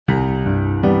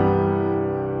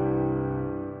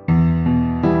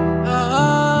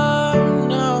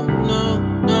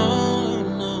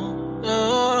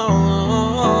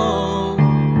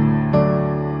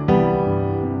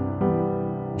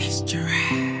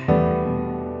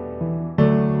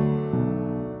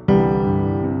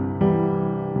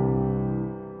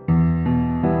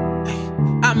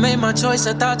my choice,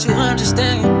 I thought you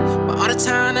understand. But all the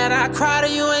time that I cried,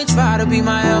 you ain't try to be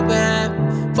my helping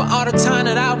hand. For all the time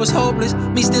that I was hopeless,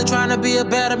 me still trying to be a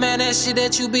better man. That shit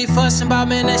that you be fussing about,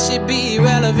 man, that shit be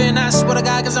irrelevant. I swear to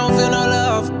God, 'cause I don't feel no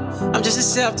love. I'm just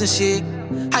accepting shit.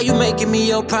 How you making me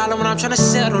your problem when I'm trying to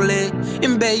settle it?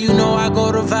 And babe, you know I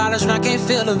go to violence when I can't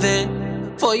feel a vent.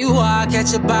 For you, I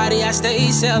catch your body, I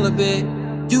stay celibate.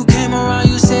 You came around,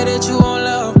 you said that you want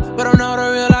love, but don't know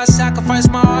the real. I sacrificed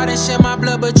my heart and shed my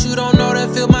blood, but you don't know that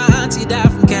feel. My auntie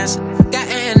died from cancer, got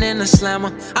Ann in the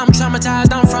slammer. I'm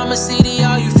traumatized, I'm from a city,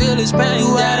 all you feel is pain.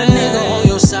 You had a nigga on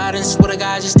your side and swear to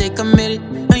God, just stay committed.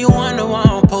 And you wonder why I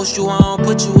don't post you, I don't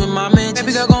put you in my mentions.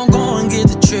 Baby girl gon' go and get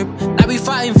the trip, I be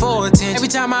fighting for attention. Every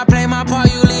time I play my part,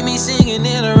 you leave me singing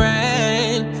in the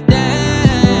rain.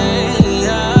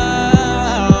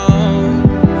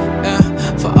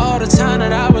 Time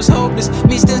that I was hopeless,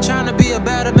 me still trying to be a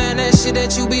better man. That shit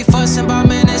that you be fussing about,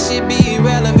 man, that shit be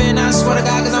irrelevant. I swear to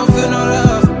God, 'cause I don't feel no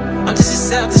love. I'm just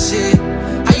accepting shit.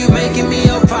 How you making me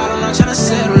your problem? I'm trying to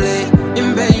settle it.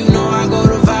 And babe, you know I go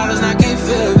to violence and I can't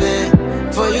feel it.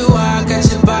 For you, I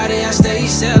catch your body, I stay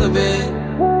celibate.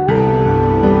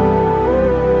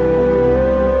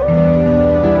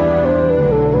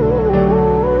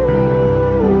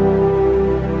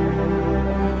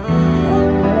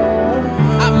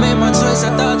 I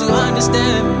thought you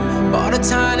understand. For all the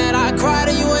time that I cried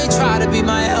and you ain't try to be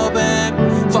my helping hand.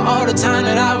 For all the time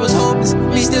that I was hopeless,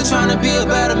 me still trying to be a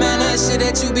better man. That shit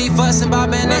that you be fussing about,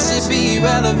 man, that shit be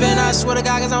irrelevant. I swear to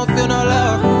God, 'cause I don't feel no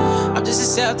love. I'm just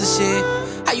accepting shit.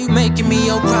 How you making me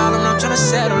your problem? I'm trying to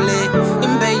settle it.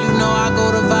 And babe, you know I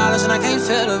go to violence and I can't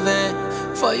feel a vent.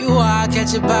 For you, I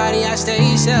catch your body, I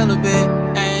stay celibate.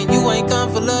 And you ain't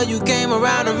come for love, you came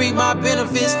around to reap my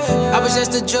benefits. I was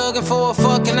just a jugging for a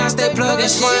fuck and I stay plugging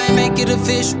shit. I ain't make it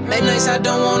official, late nights I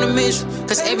don't wanna miss you.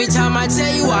 'Cause every time I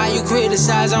tell you why you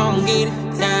criticize, I don't get it.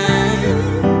 Nah.